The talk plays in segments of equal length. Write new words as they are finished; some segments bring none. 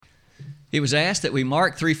It was asked that we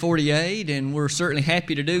mark 348, and we're certainly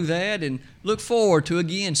happy to do that and look forward to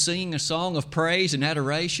again singing a song of praise and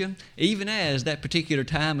adoration, even as that particular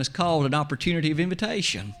time is called an opportunity of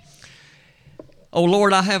invitation. O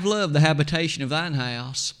Lord, I have loved the habitation of thine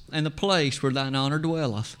house and the place where thine honor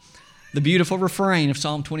dwelleth. The beautiful refrain of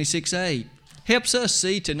Psalm 26:8 helps us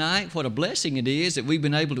see tonight what a blessing it is that we've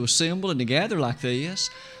been able to assemble and to gather like this.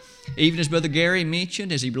 Even as Brother Gary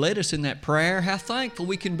mentioned as he led us in that prayer, how thankful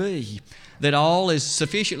we can be that all is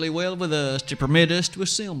sufficiently well with us to permit us to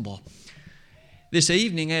assemble. This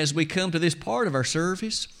evening, as we come to this part of our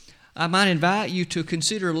service, I might invite you to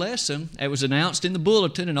consider a lesson that was announced in the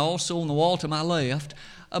bulletin and also on the wall to my left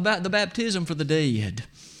about the baptism for the dead.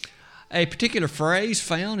 A particular phrase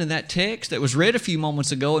found in that text that was read a few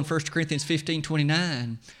moments ago in 1 Corinthians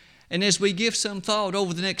 15:29. And as we give some thought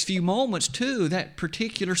over the next few moments to that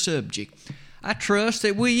particular subject, I trust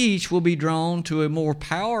that we each will be drawn to a more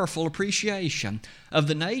powerful appreciation of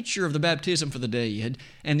the nature of the baptism for the dead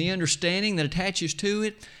and the understanding that attaches to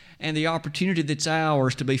it and the opportunity that's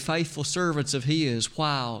ours to be faithful servants of His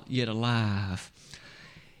while yet alive.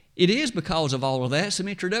 It is because of all of that, some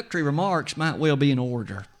introductory remarks might well be in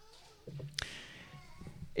order.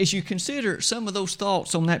 As you consider some of those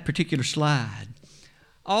thoughts on that particular slide,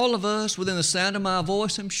 all of us within the sound of my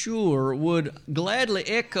voice, I'm sure, would gladly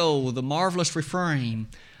echo the marvelous refrain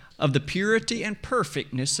of the purity and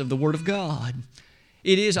perfectness of the Word of God.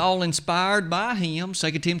 It is all inspired by Him,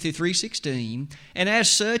 2 Timothy 3:16, and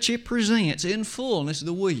as such it presents in fullness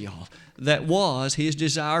the will that was His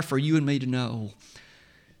desire for you and me to know.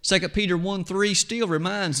 2 Peter 1:3 still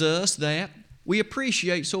reminds us that we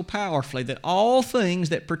appreciate so powerfully that all things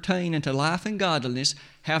that pertain unto life and godliness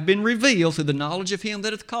have been revealed through the knowledge of Him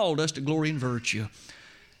that hath called us to glory and virtue.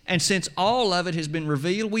 And since all of it has been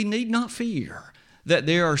revealed, we need not fear that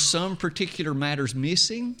there are some particular matters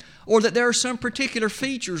missing or that there are some particular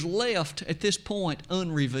features left at this point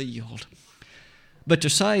unrevealed. But to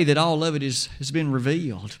say that all of it has been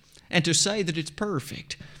revealed and to say that it's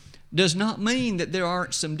perfect does not mean that there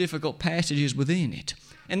aren't some difficult passages within it.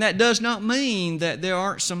 And that does not mean that there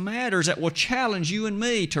aren't some matters that will challenge you and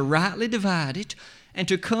me to rightly divide it and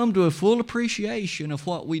to come to a full appreciation of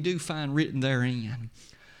what we do find written therein.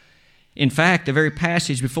 In fact, the very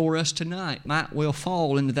passage before us tonight might well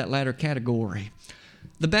fall into that latter category.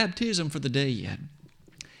 The baptism for the dead.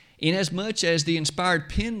 Inasmuch as the inspired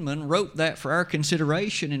penman wrote that for our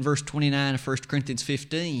consideration in verse 29 of 1 Corinthians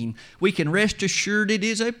 15, we can rest assured it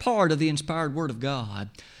is a part of the inspired Word of God.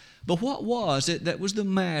 But what was it that was the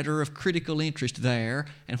matter of critical interest there,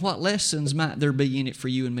 and what lessons might there be in it for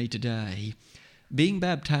you and me today? Being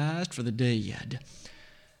baptized for the dead.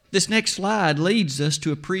 This next slide leads us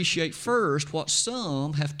to appreciate first what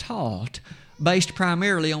some have taught, based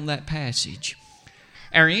primarily on that passage.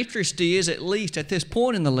 Our interest is, at least at this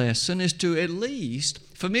point in the lesson, is to at least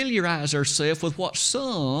familiarize ourselves with what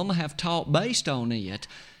some have taught based on it,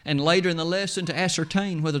 and later in the lesson to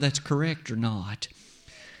ascertain whether that's correct or not.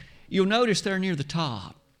 You'll notice there near the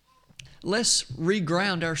top, let's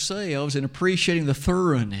reground ourselves in appreciating the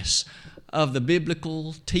thoroughness of the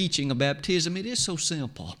biblical teaching of baptism. It is so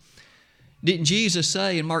simple. Didn't Jesus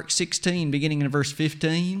say in Mark 16, beginning in verse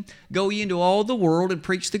 15, "Go ye into all the world and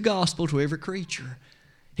preach the gospel to every creature.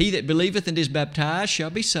 He that believeth and is baptized shall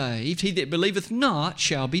be saved. He that believeth not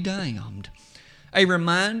shall be damned." A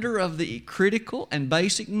reminder of the critical and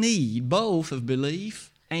basic need both of belief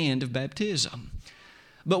and of baptism.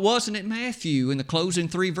 But wasn't it Matthew in the closing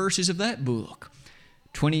 3 verses of that book,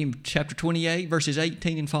 chapter 28, verses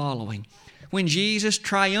 18 and following, when Jesus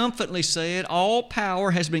triumphantly said, "All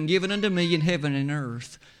power has been given unto me in heaven and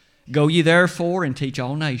earth. Go ye therefore and teach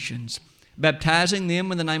all nations, baptizing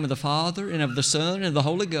them in the name of the Father and of the Son and of the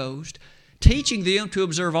Holy Ghost, teaching them to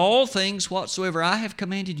observe all things whatsoever I have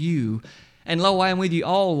commanded you. And lo, I am with you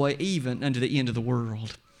always, even unto the end of the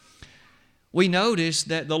world." We notice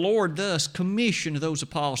that the Lord thus commissioned those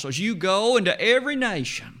apostles, "You go into every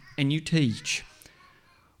nation and you teach,"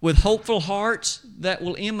 with hopeful hearts that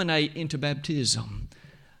will emanate into baptism,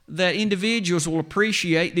 that individuals will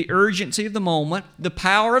appreciate the urgency of the moment, the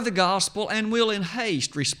power of the gospel, and will in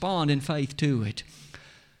haste respond in faith to it.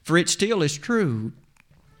 For it still is true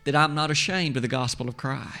that I'm not ashamed of the gospel of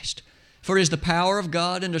Christ. For it is the power of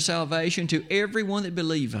God unto salvation to everyone that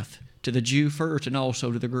believeth, to the Jew first and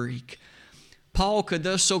also to the Greek. Paul could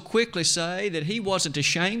thus so quickly say that he wasn't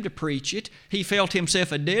ashamed to preach it, he felt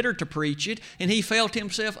himself a debtor to preach it, and he felt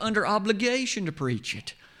himself under obligation to preach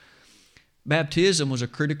it. Baptism was a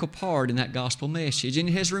critical part in that gospel message, and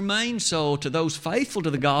it has remained so to those faithful to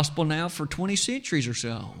the gospel now for 20 centuries or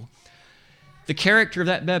so. The character of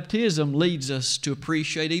that baptism leads us to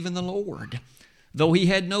appreciate even the Lord. Though he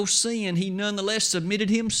had no sin, he nonetheless submitted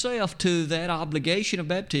himself to that obligation of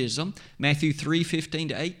baptism, Matthew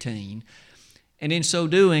 3:15-18, and in so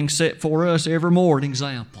doing set for us evermore an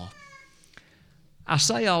example. I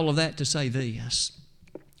say all of that to say this.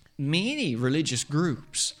 Many religious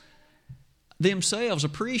groups themselves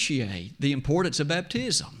appreciate the importance of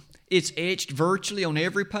baptism. It's etched virtually on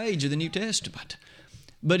every page of the New Testament.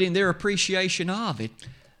 But in their appreciation of it,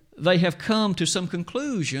 they have come to some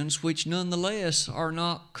conclusions which nonetheless are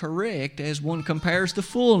not correct as one compares the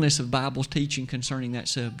fullness of Bible's teaching concerning that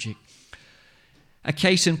subject. A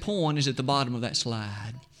case in point is at the bottom of that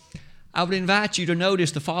slide. I would invite you to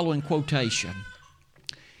notice the following quotation.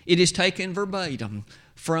 It is taken verbatim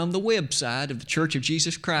from the website of the Church of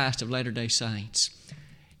Jesus Christ of Latter-day Saints.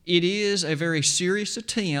 It is a very serious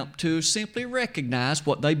attempt to simply recognize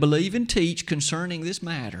what they believe and teach concerning this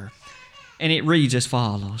matter. And it reads as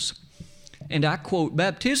follows, and I quote,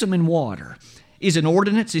 "Baptism in water is an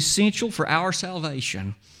ordinance essential for our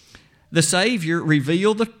salvation. The Savior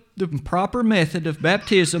revealed the proper method of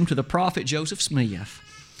baptism to the prophet Joseph Smith,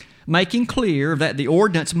 making clear that the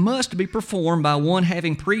ordinance must be performed by one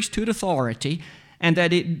having priesthood authority and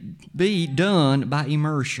that it be done by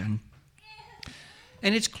immersion."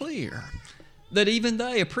 And it's clear that even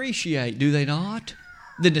they appreciate, do they not,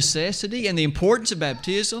 the necessity and the importance of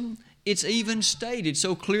baptism. It's even stated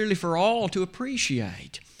so clearly for all to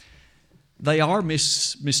appreciate. They are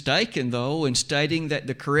mistaken, though, in stating that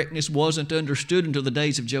the correctness wasn't understood until the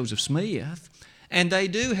days of Joseph Smith. And they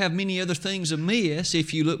do have many other things amiss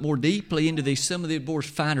if you look more deeply into some of the more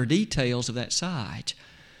finer details of that site.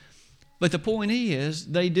 But the point is,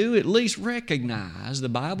 they do at least recognize the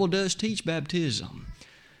Bible does teach baptism.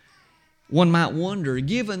 One might wonder,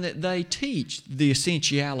 given that they teach the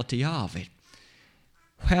essentiality of it,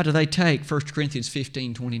 how do they take 1 Corinthians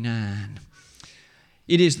 15:29?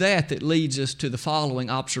 It is that leads us to the following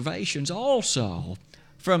observations also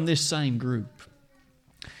from this same group.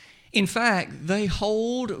 In fact, they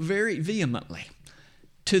hold very vehemently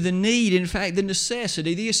to the need, in fact, the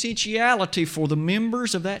necessity, the essentiality for the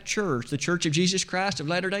members of that church, the Church of Jesus Christ of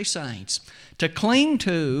Latter-day Saints, to cling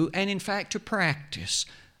to and, in fact, to practice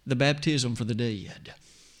the baptism for the dead.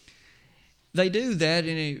 They do that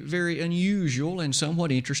in a very unusual and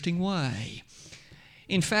somewhat interesting way.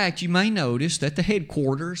 In fact, you may notice that the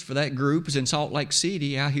headquarters for that group is in Salt Lake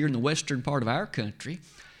City, out here in the western part of our country.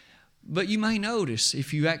 But you may notice,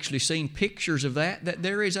 if you've actually seen pictures of that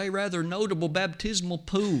there is a rather notable baptismal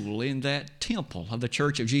pool in that temple of the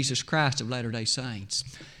Church of Jesus Christ of Latter-day Saints.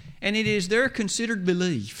 And it is their considered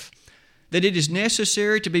belief that it is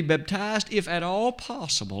necessary to be baptized, if at all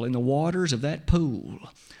possible, in the waters of that pool.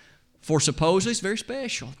 For supposedly it's very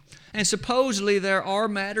special. And supposedly there are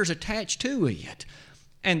matters attached to it.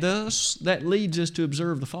 And thus that leads us to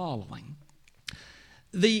observe the following.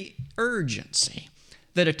 The urgency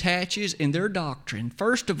that attaches in their doctrine,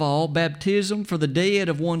 first of all, baptism for the dead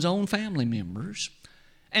of one's own family members,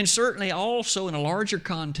 and certainly also in a larger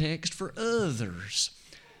context for others.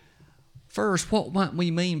 First, what might we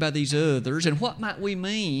mean by these others, and what might we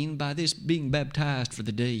mean by this being baptized for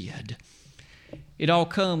the dead? It all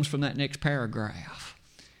comes from that next paragraph.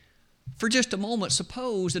 For just a moment,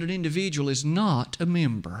 suppose that an individual is not a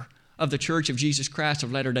member of the Church of Jesus Christ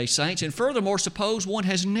of Latter-day Saints, and furthermore, suppose one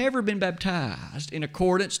has never been baptized in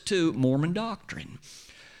accordance to Mormon doctrine.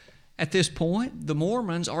 At this point, the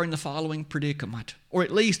Mormons are in the following predicament, or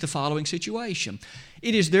at least the following situation.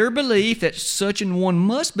 It is their belief that such an one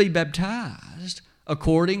must be baptized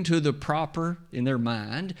according to the proper, in their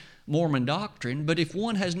mind, Mormon doctrine, but if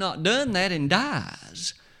one has not done that and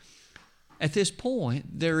dies, at this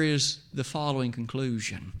point, there is the following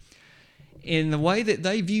conclusion. In the way that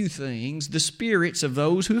they view things, the spirits of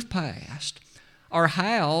those who have passed are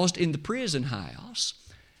housed in the prison house,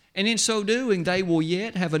 and in so doing, they will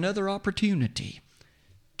yet have another opportunity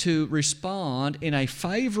to respond in a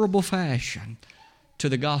favorable fashion to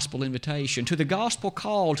the gospel invitation, to the gospel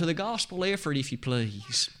call, to the gospel effort, if you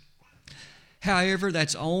please. However,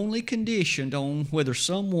 that's only conditioned on whether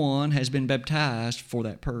someone has been baptized for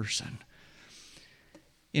that person.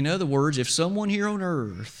 In other words, if someone here on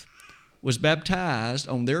earth was baptized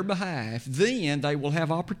on their behalf, then they will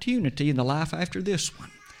have opportunity in the life after this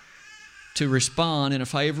one to respond in a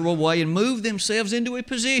favorable way and move themselves into a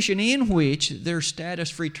position in which their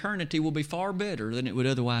status for eternity will be far better than it would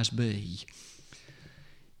otherwise be.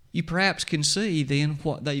 You perhaps can see then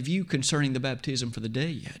what they view concerning the baptism for the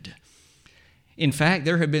dead. In fact,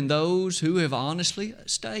 there have been those who have honestly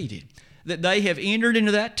stated that they have entered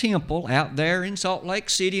into that temple out there in Salt Lake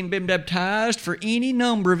City and been baptized for any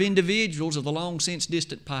number of individuals of the long since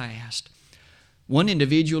distant past. One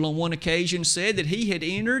individual on one occasion said that he had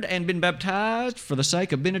entered and been baptized for the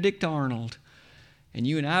sake of Benedict Arnold. And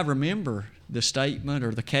you and I remember the statement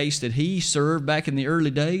or the case that he served back in the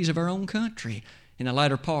early days of our own country in the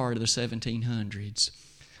latter part of the 1700s.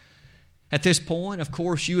 At this point, of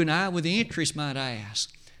course, you and I with interest might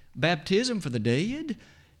ask, baptism for the dead?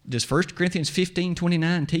 Does 1 Corinthians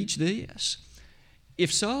 15:29 teach this?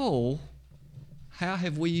 If so, how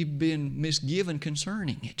have we been misgiven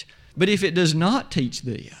concerning it? But if it does not teach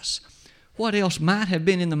this, what else might have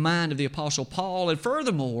been in the mind of the Apostle Paul? And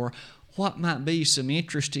furthermore, what might be some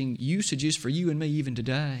interesting usages for you and me even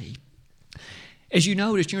today? As you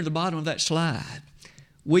notice near the bottom of that slide,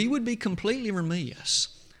 we would be completely remiss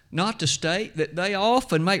not to state that they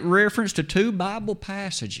often make reference to two Bible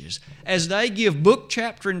passages as they give book,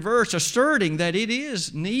 chapter, and verse asserting that it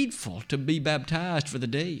is needful to be baptized for the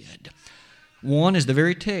dead. One is the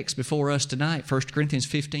very text before us tonight, 1 Corinthians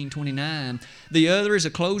 15:29. The other is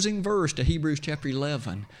a closing verse to Hebrews chapter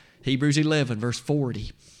 11, Hebrews 11, verse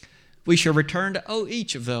 40. We shall return to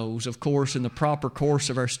each of those, of course, in the proper course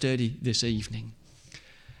of our study this evening.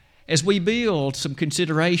 As we build some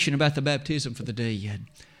consideration about the baptism for the dead,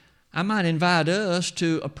 I might invite us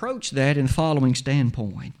to approach that in the following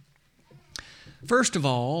standpoint. First of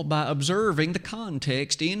all, by observing the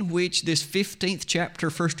context in which this 15th chapter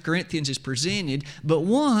of 1 Corinthians is presented, but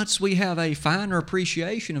once we have a finer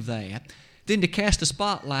appreciation of that, then to cast a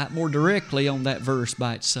spotlight more directly on that verse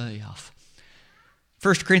by itself.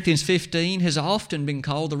 1 Corinthians 15 has often been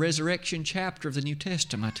called the resurrection chapter of the New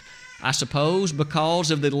Testament, I suppose because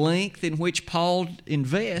of the length in which Paul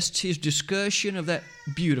invests his discussion of that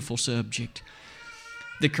beautiful subject.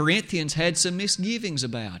 The Corinthians had some misgivings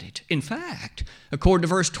about it. In fact, according to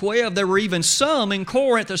verse 12, there were even some in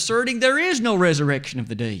Corinth asserting there is no resurrection of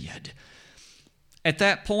the dead. At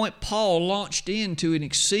that point, Paul launched into an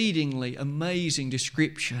exceedingly amazing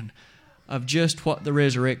description of just what the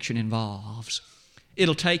resurrection involves.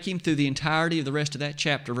 It'll take him through the entirety of the rest of that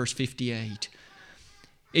chapter, verse 58.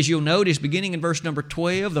 As you'll notice, beginning in verse number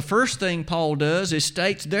 12, the first thing Paul does is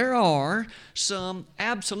states there are some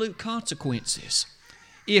absolute consequences.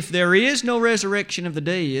 If there is no resurrection of the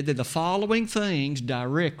dead, then the following things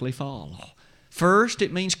directly follow. First,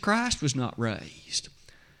 it means Christ was not raised.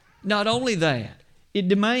 Not only that, it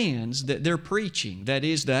demands that their preaching, that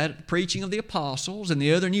is, that preaching of the apostles and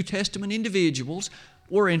the other New Testament individuals,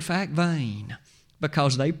 were in fact vain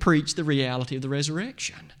because they preached the reality of the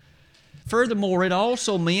resurrection. Furthermore, it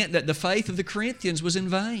also meant that the faith of the Corinthians was in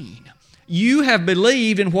vain. You have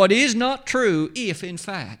believed in what is not true if, in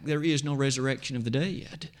fact, there is no resurrection of the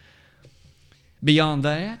dead. Beyond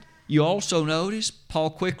that, you also notice,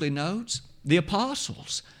 Paul quickly notes, the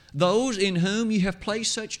apostles, those in whom you have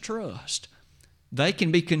placed such trust. They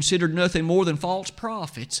can be considered nothing more than false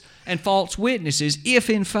prophets and false witnesses if,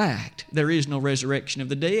 in fact, there is no resurrection of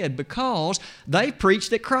the dead, because they preach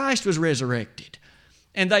that Christ was resurrected.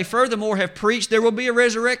 And they furthermore have preached there will be a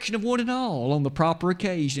resurrection of one and all on the proper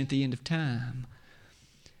occasion at the end of time.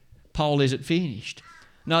 Paul isn't finished.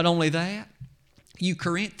 Not only that, you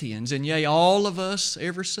Corinthians, and yea, all of us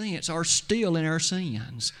ever since, are still in our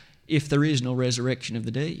sins if there is no resurrection of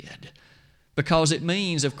the dead. Because it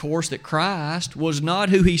means, of course, that Christ was not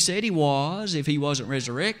who He said He was if He wasn't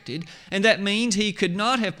resurrected, and that means He could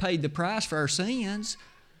not have paid the price for our sins.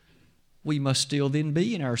 We must still then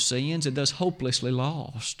be in our sins and thus hopelessly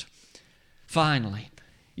lost. Finally,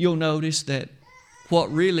 you'll notice that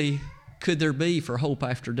what really could there be for hope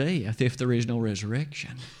after death if there is no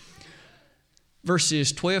resurrection?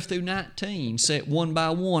 Verses 12 through 19 set one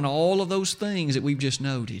by one all of those things that we've just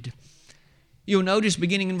noted. You'll notice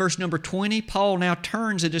beginning in verse number 20, Paul now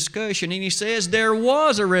turns the discussion and he says there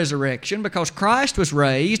was a resurrection because Christ was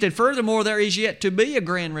raised, and furthermore there is yet to be a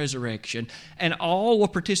grand resurrection, and all will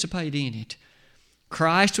participate in it.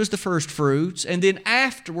 Christ was the first fruits, and then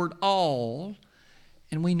afterward all.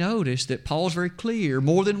 And we notice that Paul's very clear,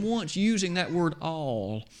 more than once using that word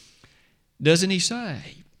all. Doesn't he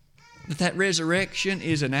say that resurrection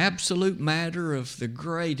is an absolute matter of the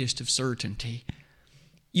greatest of certainty?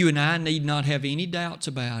 You and I need not have any doubts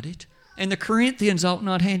about it, and the Corinthians ought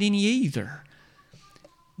not have any either.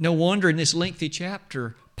 No wonder in this lengthy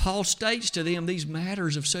chapter, Paul states to them these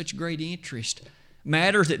matters of such great interest,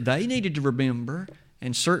 matters that they needed to remember,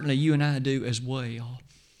 and certainly you and I do as well.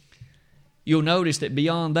 You'll notice that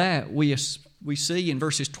beyond that, we see in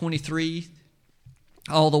verses 23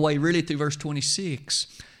 all the way really through verse 26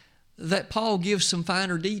 that Paul gives some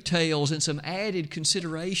finer details and some added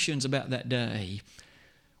considerations about that day.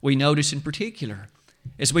 We notice in particular,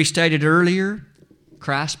 as we stated earlier,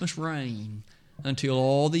 Christ must reign until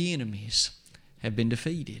all the enemies have been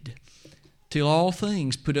defeated, till all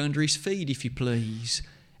things put under His feet, if you please.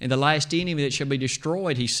 And the last enemy that shall be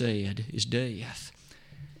destroyed, He said, is death.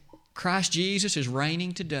 Christ Jesus is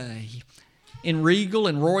reigning today in regal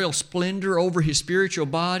and royal splendor over His spiritual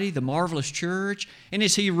body, the marvelous church, and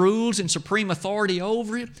as He rules in supreme authority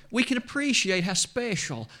over it, we can appreciate how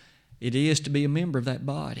special it is to be a member of that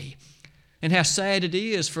body. And how sad it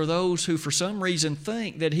is for those who for some reason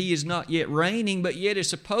think that He is not yet reigning, but yet is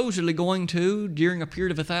supposedly going to during a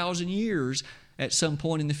period of 1,000 years at some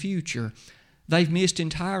point in the future. They've missed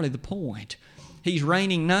entirely the point. He's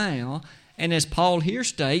reigning now, and as Paul here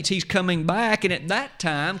states, He's coming back, and at that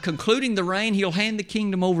time, concluding the reign, He'll hand the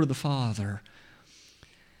kingdom over to the Father.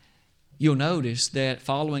 You'll notice that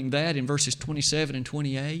following that in verses 27 and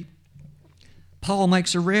 28, Paul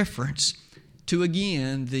makes a reference to,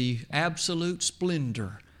 again, the absolute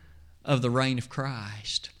splendor of the reign of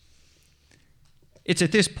Christ. It's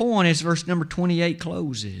at this point, as verse number 28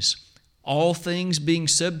 closes, all things being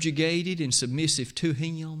subjugated and submissive to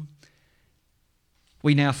Him.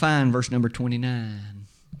 We now find verse number 29.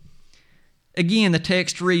 Again, the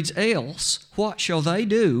text reads, else, what shall they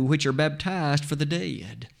do which are baptized for the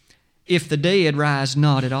dead, if the dead rise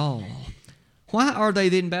not at all? Why are they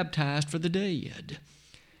then baptized for the dead?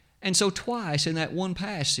 And so twice in that one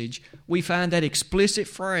passage, we find that explicit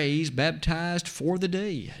phrase, baptized for the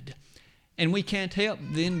dead. And we can't help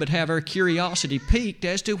then but have our curiosity piqued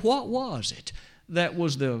as to what was it that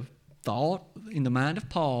was the thought in the mind of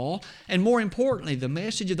Paul, and more importantly, the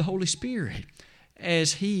message of the Holy Spirit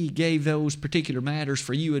as He gave those particular matters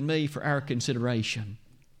for you and me for our consideration.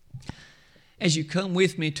 As you come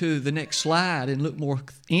with me to the next slide and look more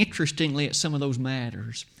interestingly at some of those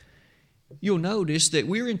matters, you'll notice that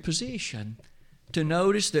we're in position to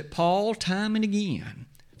notice that Paul, time and again,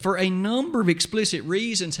 for a number of explicit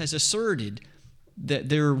reasons, has asserted that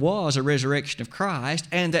there was a resurrection of Christ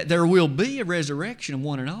and that there will be a resurrection of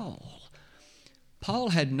one and all. Paul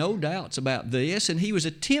had no doubts about this, and he was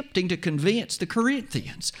attempting to convince the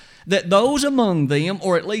Corinthians that those among them,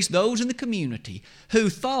 or at least those in the community, who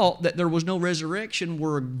thought that there was no resurrection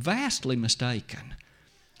were vastly mistaken.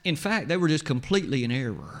 In fact, they were just completely in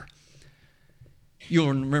error.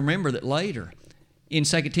 You'll remember that later in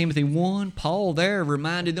 2 Timothy 1, Paul there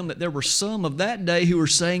reminded them that there were some of that day who were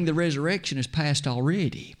saying the resurrection is past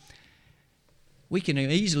already. We can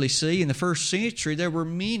easily see in the first century there were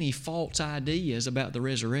many false ideas about the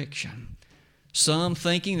resurrection. Some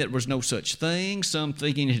thinking that there was no such thing, some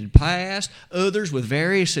thinking it had passed, others with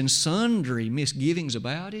various and sundry misgivings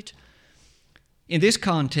about it. In this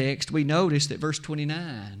context, we notice that verse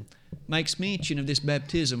 29 makes mention of this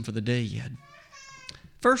baptism for the dead.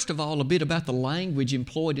 First of all, a bit about the language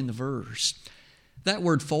employed in the verse. That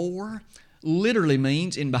word for literally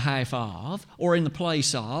means in behalf of, or in the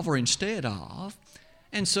place of, or instead of.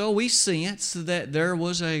 And so we sense that there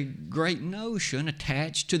was a great notion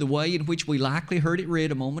attached to the way in which we likely heard it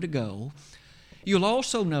read a moment ago. You'll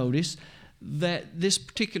also notice that this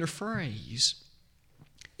particular phrase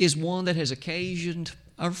is one that has occasioned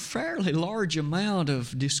a fairly large amount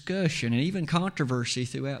of discussion and even controversy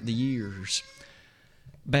throughout the years.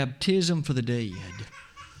 Baptism for the dead.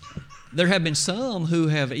 There have been some who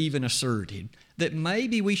have even asserted that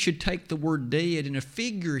maybe we should take the word dead in a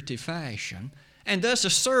figurative fashion and thus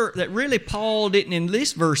assert that really Paul didn't, in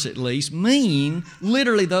this verse at least, mean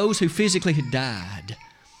literally those who physically had died.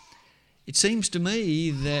 It seems to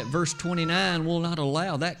me that verse 29 will not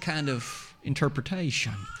allow that kind of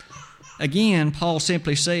interpretation. Again, Paul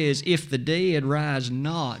simply says, if the dead rise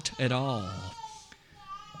not at all.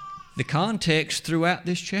 The context throughout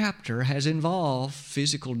this chapter has involved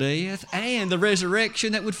physical death and the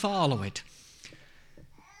resurrection that would follow it.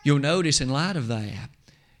 You'll notice in light of that,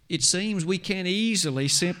 it seems we can't easily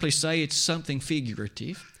simply say it's something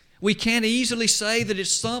figurative. We can't easily say that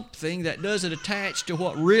it's something that doesn't attach to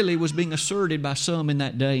what really was being asserted by some in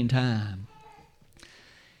that day and time.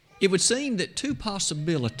 It would seem that two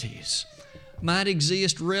possibilities might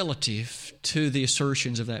exist relative to the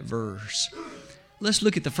assertions of that verse. Let's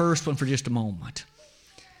look at the first one for just a moment.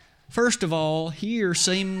 First of all, here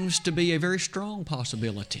seems to be a very strong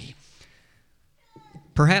possibility.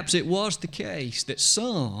 Perhaps it was the case that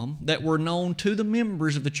some that were known to the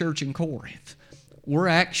members of the church in Corinth were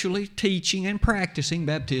actually teaching and practicing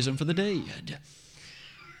baptism for the dead.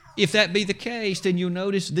 If that be the case, then you'll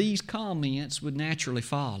notice these comments would naturally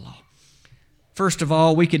follow. First of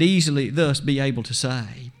all, we could easily thus be able to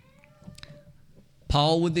say,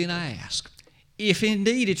 Paul would then ask, if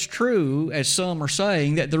indeed it's true, as some are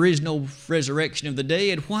saying, that there is no resurrection of the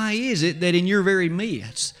dead, why is it that in your very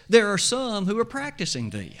midst there are some who are practicing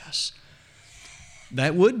this?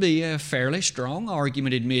 That would be a fairly strong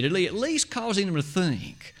argument, admittedly, at least causing them to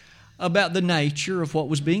think about the nature of what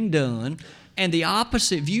was being done and the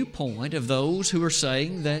opposite viewpoint of those who are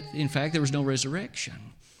saying that, in fact, there was no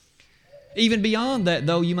resurrection. Even beyond that,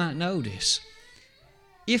 though, you might notice,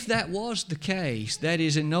 if that was the case, that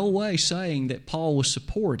is in no way saying that Paul was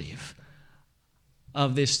supportive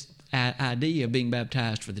of this idea of being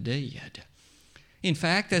baptized for the dead. In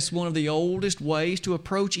fact, that's one of the oldest ways to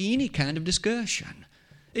approach any kind of discussion.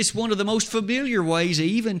 It's one of the most familiar ways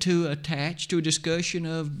even to attach to a discussion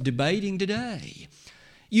of debating today.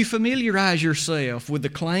 You familiarize yourself with the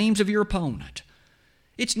claims of your opponent.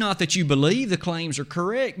 It's not that you believe the claims are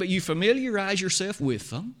correct, but you familiarize yourself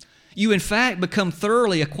with them. You, in fact, become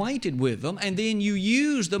thoroughly acquainted with them, and then you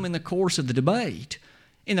use them in the course of the debate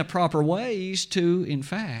in the proper ways to, in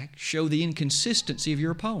fact, show the inconsistency of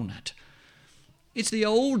your opponent. It's the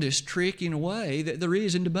oldest trick, in a way, that there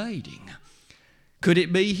is in debating. Could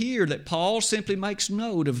it be here that Paul simply makes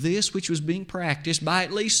note of this which was being practiced by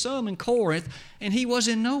at least some in Corinth, and he was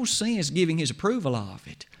in no sense giving his approval of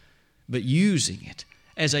it, but using it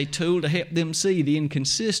as a tool to help them see the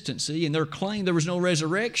inconsistency in their claim there was no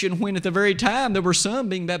resurrection when at the very time there were some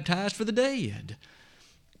being baptized for the dead?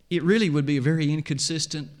 It really would be a very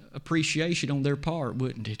inconsistent appreciation on their part,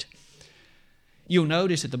 wouldn't it? You'll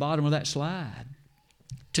notice at the bottom of that slide,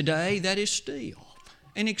 today that is still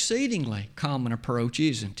an exceedingly common approach,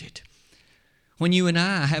 isn't it? When you and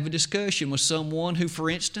I have a discussion with someone who, for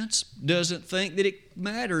instance, doesn't think that it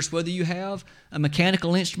matters whether you have a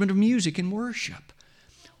mechanical instrument of music in worship,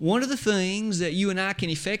 one of the things that you and I can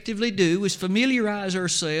effectively do is familiarize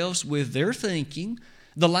ourselves with their thinking,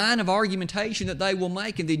 the line of argumentation that they will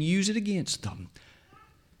make, and then use it against them.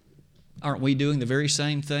 Aren't we doing the very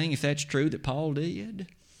same thing, if that's true, that Paul did?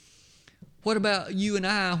 What about you and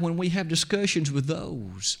I when we have discussions with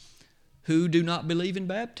those who do not believe in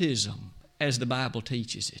baptism as the Bible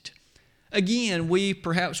teaches it? Again, we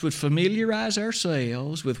perhaps would familiarize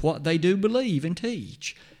ourselves with what they do believe and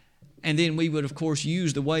teach. And then we would, of course,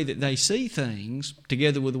 use the way that they see things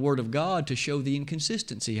together with the Word of God to show the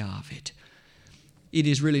inconsistency of it. It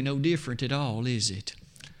is really no different at all, is it?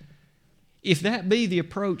 If that be the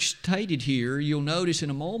approach stated here, you'll notice in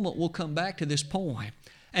a moment we'll come back to this point.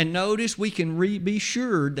 And notice we can be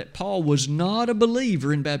sure that Paul was not a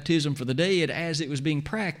believer in baptism for the dead as it was being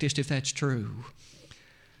practiced, if that's true.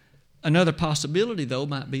 Another possibility, though,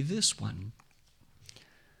 might be this one.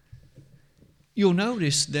 You'll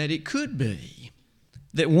notice that it could be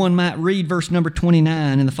that one might read verse number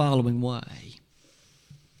 29 in the following way.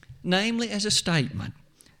 Namely, as a statement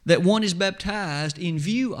that one is baptized in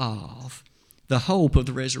view of the hope of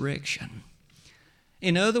the resurrection.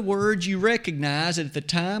 In other words, you recognize that at the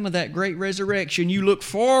time of that great resurrection, you look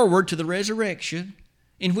forward to the resurrection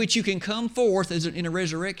in which you can come forth in a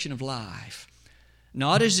resurrection of life.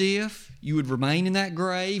 Not as if you would remain in that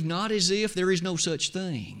grave, not as if there is no such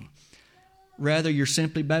thing. Rather, you're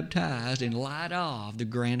simply baptized in light of the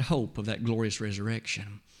grand hope of that glorious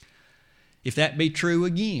resurrection. If that be true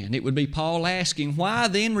again, it would be Paul asking, why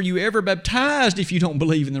then were you ever baptized if you don't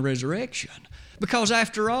believe in the resurrection? Because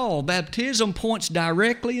after all, baptism points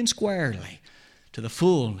directly and squarely to the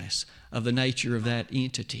fullness of the nature of that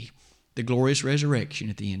entity, the glorious resurrection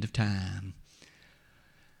at the end of time.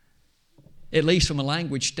 At least from a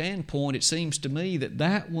language standpoint, it seems to me that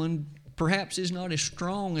that one perhaps is not as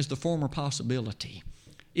strong as the former possibility.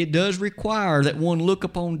 It does require that one look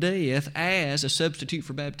upon death as a substitute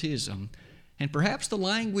for baptism, and perhaps the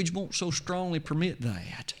language won't so strongly permit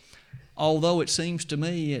that. Although it seems to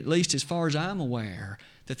me, at least as far as I'm aware,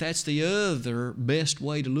 that that's the other best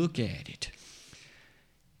way to look at it.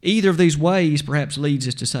 Either of these ways perhaps leads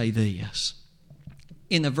us to say this.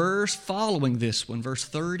 In the verse following this one, verse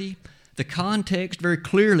 30, the context very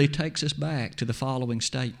clearly takes us back to the following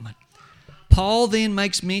statement. Paul then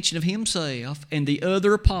makes mention of himself and the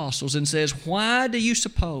other apostles and says, why do you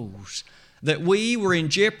suppose that we were in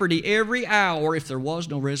jeopardy every hour if there was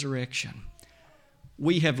no resurrection?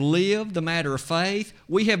 We have lived the matter of faith.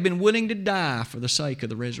 We have been willing to die for the sake of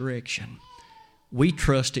the resurrection. We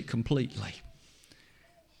trust it completely.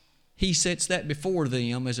 He sets that before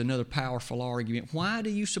them as another powerful argument. Why do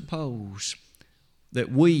you suppose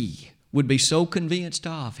that we would be so convinced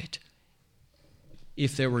of it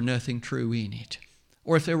if there were nothing true in it,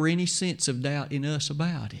 or if there were any sense of doubt in us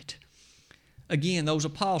about it? Again, those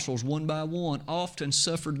apostles, one by one, often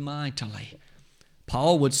suffered mightily.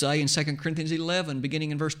 Paul would say in 2 Corinthians 11,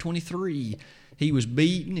 beginning in verse 23, he was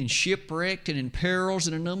beaten and shipwrecked and in perils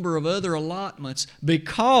and a number of other allotments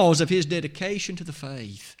because of his dedication to the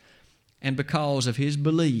faith and because of his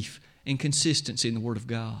belief and consistency in the Word of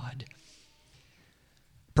God.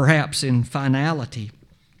 Perhaps in finality,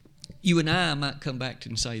 you and I might come back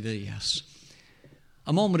and say this.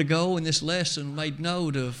 A moment ago in this lesson, made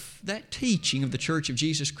note of that teaching of the Church of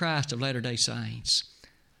Jesus Christ of Latter-day Saints.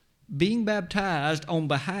 Being baptized on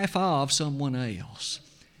behalf of someone else,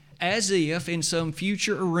 as if in some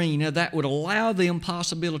future arena that would allow them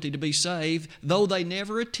possibility to be saved, though they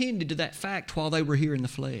never attended to that fact while they were here in the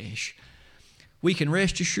flesh. We can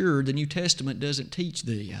rest assured the New Testament doesn't teach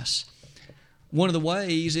this. One of the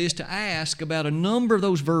ways is to ask about a number of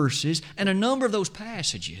those verses and a number of those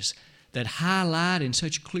passages that highlight in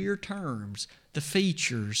such clear terms the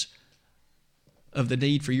features of the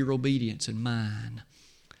need for your obedience and mine.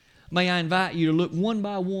 May I invite you to look one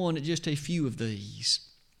by one at just a few of these.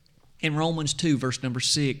 In Romans 2, verse number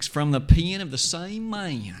 6, from the pen of the same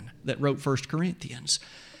man that wrote 1 Corinthians,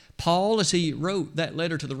 Paul, as he wrote that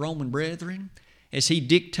letter to the Roman brethren, as he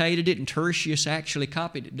dictated it and Tertius actually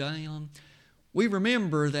copied it down, we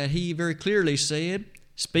remember that he very clearly said,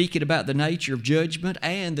 speaking about the nature of judgment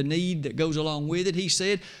and the need that goes along with it, he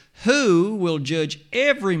said, "Who will judge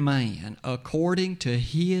every man according to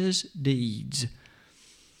his deeds?"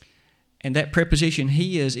 And that preposition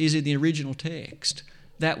 "his" is in the original text.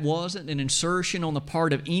 That wasn't an insertion on the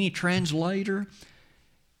part of any translator.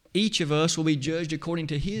 Each of us will be judged according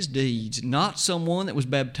to his deeds, not someone that was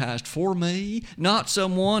baptized for me, not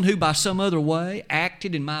someone who by some other way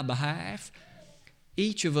acted in my behalf.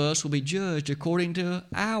 Each of us will be judged according to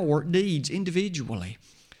our deeds individually.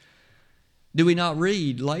 Do we not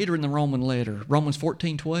read later in the Roman letter, Romans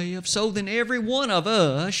 14:12? So then every one of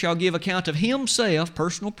us shall give account of himself,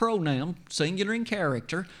 personal pronoun, singular in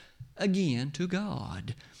character, again to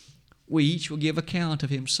God. We each will give account of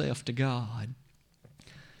himself to God.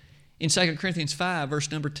 In 2 Corinthians 5,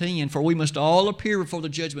 verse number 10, for we must all appear before the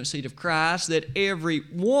judgment seat of Christ, that every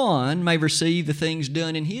one may receive the things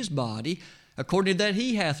done in his body, according to that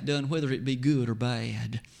he hath done, whether it be good or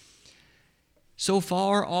bad. So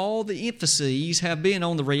far, all the emphases have been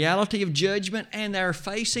on the reality of judgment, and our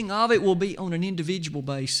facing of it will be on an individual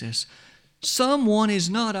basis. Someone is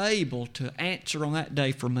not able to answer on that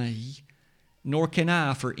day for me, nor can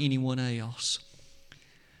I for anyone else.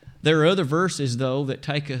 There are other verses, though, that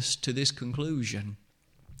take us to this conclusion.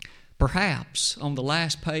 Perhaps on the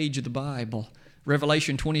last page of the Bible,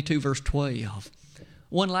 Revelation 22, verse 12.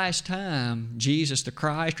 One last time, Jesus the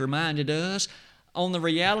Christ reminded us on the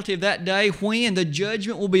reality of that day when the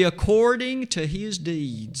judgment will be according to his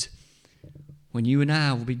deeds. When you and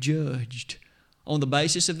I will be judged on the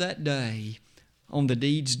basis of that day, on the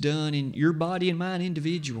deeds done in your body and mine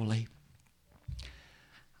individually.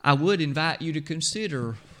 I would invite you to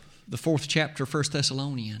consider the 4th chapter of 1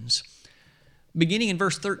 Thessalonians. Beginning in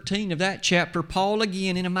verse 13 of that chapter, Paul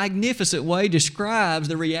again in a magnificent way describes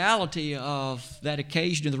the reality of that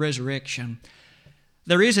occasion of the resurrection.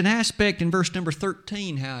 There is an aspect in verse number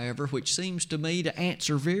 13, however, which seems to me to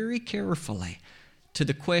answer very carefully to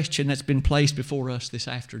the question that's been placed before us this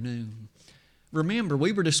afternoon. Remember,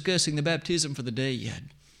 we were discussing the baptism for the dead.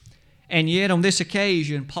 And yet on this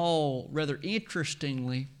occasion, Paul rather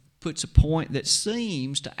interestingly puts a point that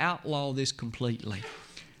seems to outlaw this completely.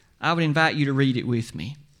 I would invite you to read it with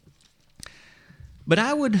me. But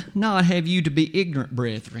I would not have you to be ignorant,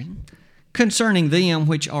 brethren, concerning them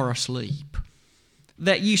which are asleep,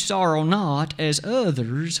 that ye sorrow not as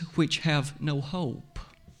others which have no hope.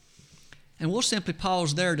 And we'll simply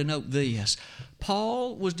pause there to note this.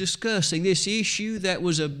 Paul was discussing this issue that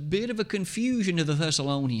was a bit of a confusion to the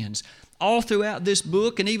Thessalonians. All throughout this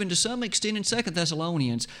book, and even to some extent in 2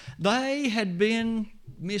 Thessalonians, they had been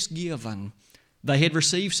misgiven. They had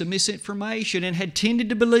received some misinformation and had tended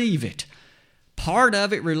to believe it. Part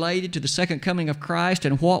of it related to the second coming of Christ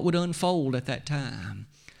and what would unfold at that time.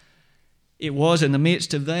 It was in the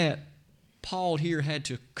midst of that, Paul here had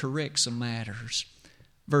to correct some matters.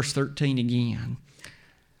 Verse 13 again.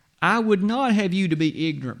 I would not have you to be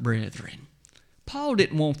ignorant, brethren. Paul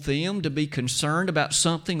didn't want them to be concerned about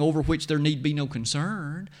something over which there need be no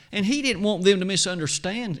concern. And he didn't want them to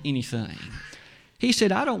misunderstand anything. He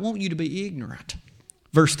said, I don't want you to be ignorant.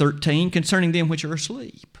 Verse 13, concerning them which are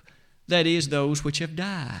asleep. That is, those which have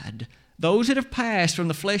died. Those that have passed from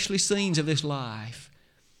the fleshly scenes of this life.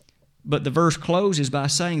 But the verse closes by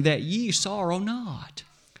saying that ye sorrow not.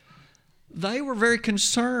 They were very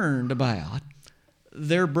concerned about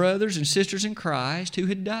their brothers and sisters in Christ who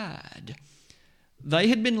had died. They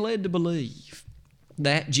had been led to believe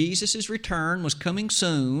that Jesus' return was coming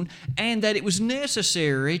soon and that it was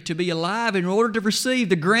necessary to be alive in order to receive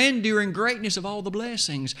the grandeur and greatness of all the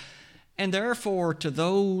blessings. And therefore, to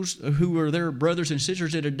those who were their brothers and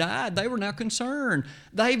sisters that had died, they were now concerned.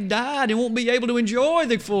 They've died and won't be able to enjoy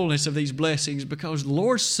the fullness of these blessings because the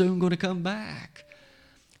Lord's soon going to come back.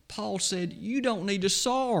 Paul said, you don't need to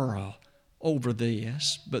sorrow over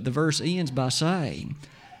this. But the verse ends by saying,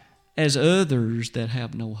 as others that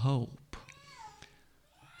have no hope.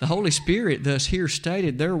 The Holy Spirit thus here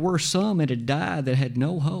stated there were some that had died that had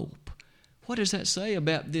no hope. What does that say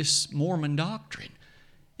about this Mormon doctrine?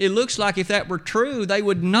 It looks like if that were true, they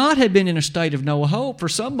would not have been in a state of no hope, for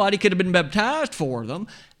somebody could have been baptized for them,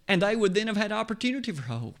 and they would then have had opportunity for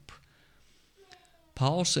hope.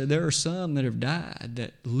 Paul said there are some that have died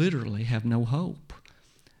that literally have no hope.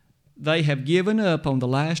 They have given up on the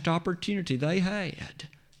last opportunity they had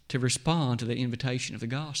to respond to the invitation of the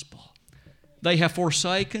gospel. They have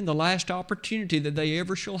forsaken the last opportunity that they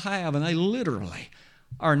ever shall have, and they literally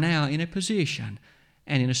are now in a position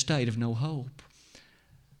and in a state of no hope.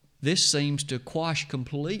 This seems to quash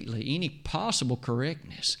completely any possible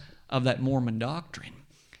correctness of that Mormon doctrine.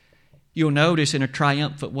 You'll notice in a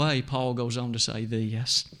triumphant way, Paul goes on to say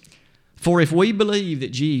this, for if we believe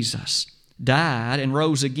that Jesus died and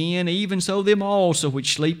rose again, even so them also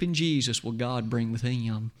which sleep in Jesus will God bring with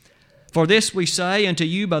him. For this we say unto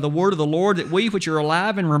you by the word of the Lord, that we which are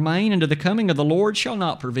alive and remain unto the coming of the Lord shall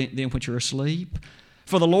not prevent them which are asleep.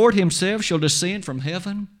 For the Lord himself shall descend from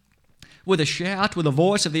heaven with a shout, with the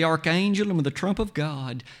voice of the archangel, and with the trump of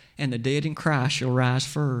God, and the dead in Christ shall rise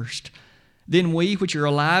first. Then we which are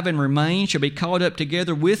alive and remain shall be caught up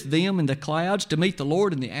together with them in the clouds to meet the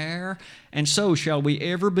Lord in the air, and so shall we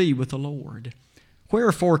ever be with the Lord.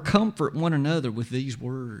 Wherefore comfort one another with these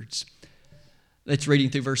words. That's reading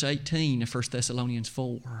through verse 18 of 1 Thessalonians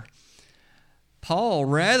 4. Paul,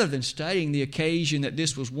 rather than stating the occasion that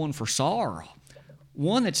this was one for sorrow,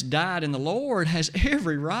 one that's died in the Lord has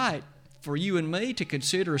every right for you and me to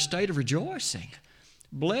consider a state of rejoicing.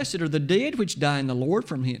 Blessed are the dead which die in the Lord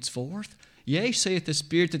from henceforth. Yea, saith the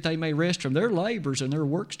Spirit, that they may rest from their labors, and their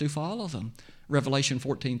works do follow them. Revelation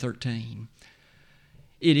 14:13.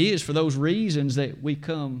 It is for those reasons that we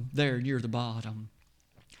come there near the bottom.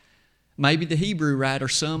 Maybe the Hebrew writer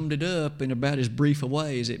summed it up in about as brief a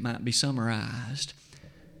way as it might be summarized.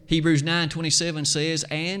 Hebrews 9:27 says,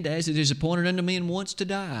 and as it is appointed unto men once to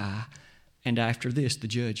die, and after this the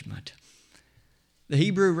judgment. The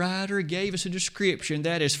Hebrew writer gave us a description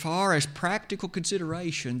that as far as practical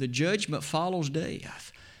consideration, the judgment follows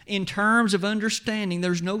death. In terms of understanding,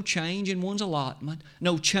 there's no change in one's allotment,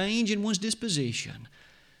 no change in one's disposition.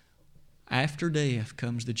 After death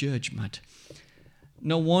comes the judgment.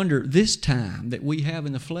 No wonder this time that we have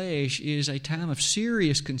in the flesh is a time of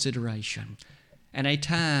serious consideration and a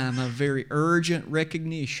time of very urgent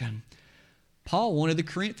recognition. Paul wanted the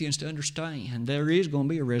Corinthians to understand there is going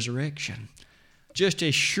to be a resurrection. Just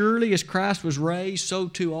as surely as Christ was raised, so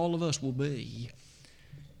too all of us will be.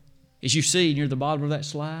 As you see near the bottom of that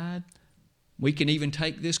slide, we can even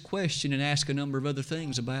take this question and ask a number of other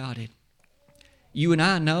things about it. You and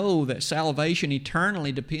I know that salvation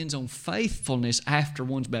eternally depends on faithfulness after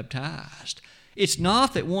one's baptized. It's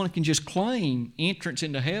not that one can just claim entrance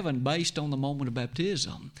into heaven based on the moment of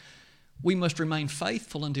baptism. We must remain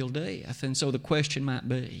faithful until death. And so the question might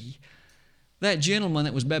be, that gentleman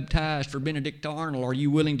that was baptized for Benedict Arnold, are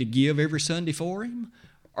you willing to give every Sunday for him?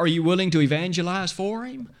 Are you willing to evangelize for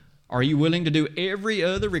him? Are you willing to do every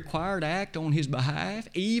other required act on his behalf,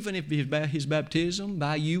 even if his baptism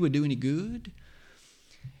by you would do any good?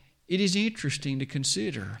 It is interesting to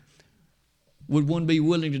consider, would one be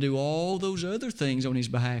willing to do all those other things on his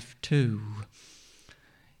behalf too?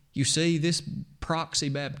 You see, this proxy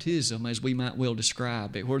baptism, as we might well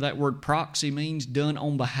describe it, where that word proxy means done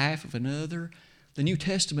on behalf of another, the New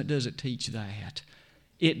Testament doesn't teach that.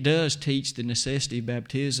 It does teach the necessity of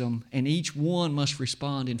baptism, and each one must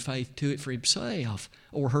respond in faith to it for himself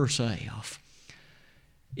or herself.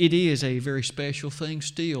 It is a very special thing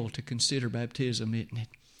still to consider baptism, isn't it?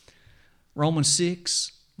 Romans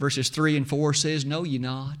 6, verses 3 and 4 says, know ye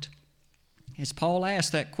not? As Paul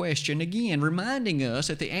asked that question, again, reminding us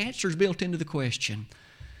that the answer is built into the question.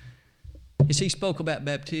 As he spoke about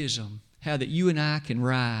baptism, how that you and I can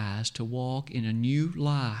rise to walk in a new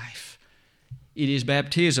life. It is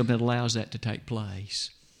baptism that allows that to take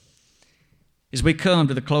place. As we come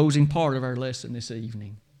to the closing part of our lesson this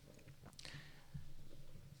evening,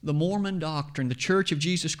 the Mormon doctrine, the Church of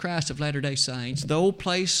Jesus Christ of Latter-day Saints, though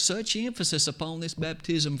place such emphasis upon this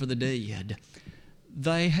baptism for the dead,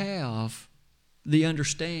 they have the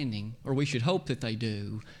understanding, or we should hope that they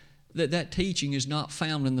do, that teaching is not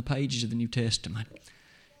found in the pages of the New Testament.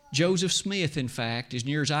 Joseph Smith, in fact, as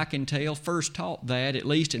near as I can tell, first taught that, at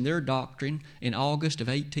least in their doctrine, in August of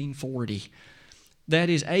 1840. That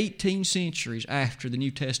is 18 centuries after the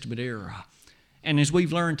New Testament era. And as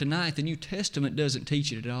we've learned tonight, the New Testament doesn't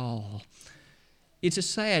teach it at all. It's a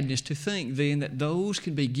sadness to think then that those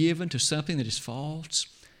can be given to something that is false,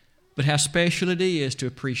 but how special it is to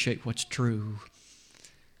appreciate what's true.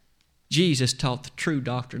 Jesus taught the true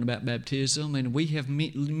doctrine about baptism, and we have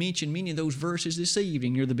mentioned many of those verses this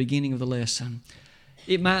evening near the beginning of the lesson.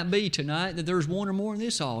 It might be tonight that there's one or more in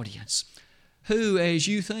this audience who, as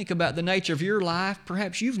you think about the nature of your life,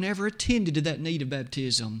 perhaps you've never attended to that need of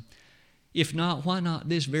baptism. If not, why not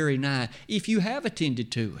this very night? If you have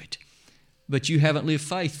attended to it, but you haven't lived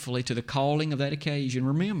faithfully to the calling of that occasion,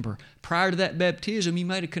 remember, prior to that baptism, you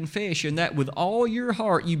made a confession that with all your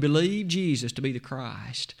heart you believe Jesus to be the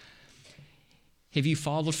Christ. Have you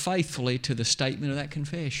followed faithfully to the statement of that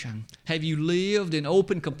confession? Have you lived in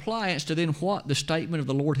open compliance to then what the statement of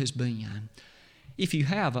the Lord has been? If you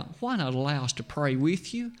haven't, why not allow us to pray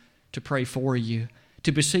with you, to pray for you,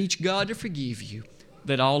 to beseech God to forgive you,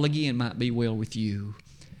 that all again might be well with you?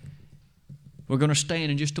 We're going to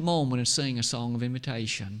stand in just a moment and sing a song of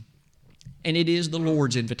invitation. And it is the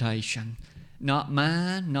Lord's invitation. Not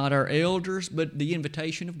mine, not our elders, but the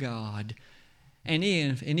invitation of God. And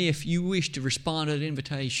if you wish to respond to that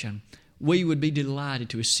invitation, we would be delighted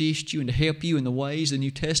to assist you and to help you in the ways the New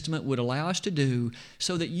Testament would allow us to do,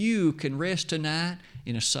 so that you can rest tonight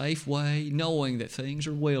in a safe way, knowing that things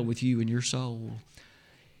are well with you and your soul.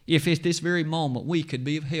 If at this very moment we could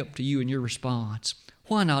be of help to you in your response,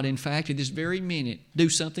 why not, in fact, at this very minute, do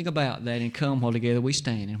something about that and come while together we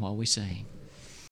stand and while we sing.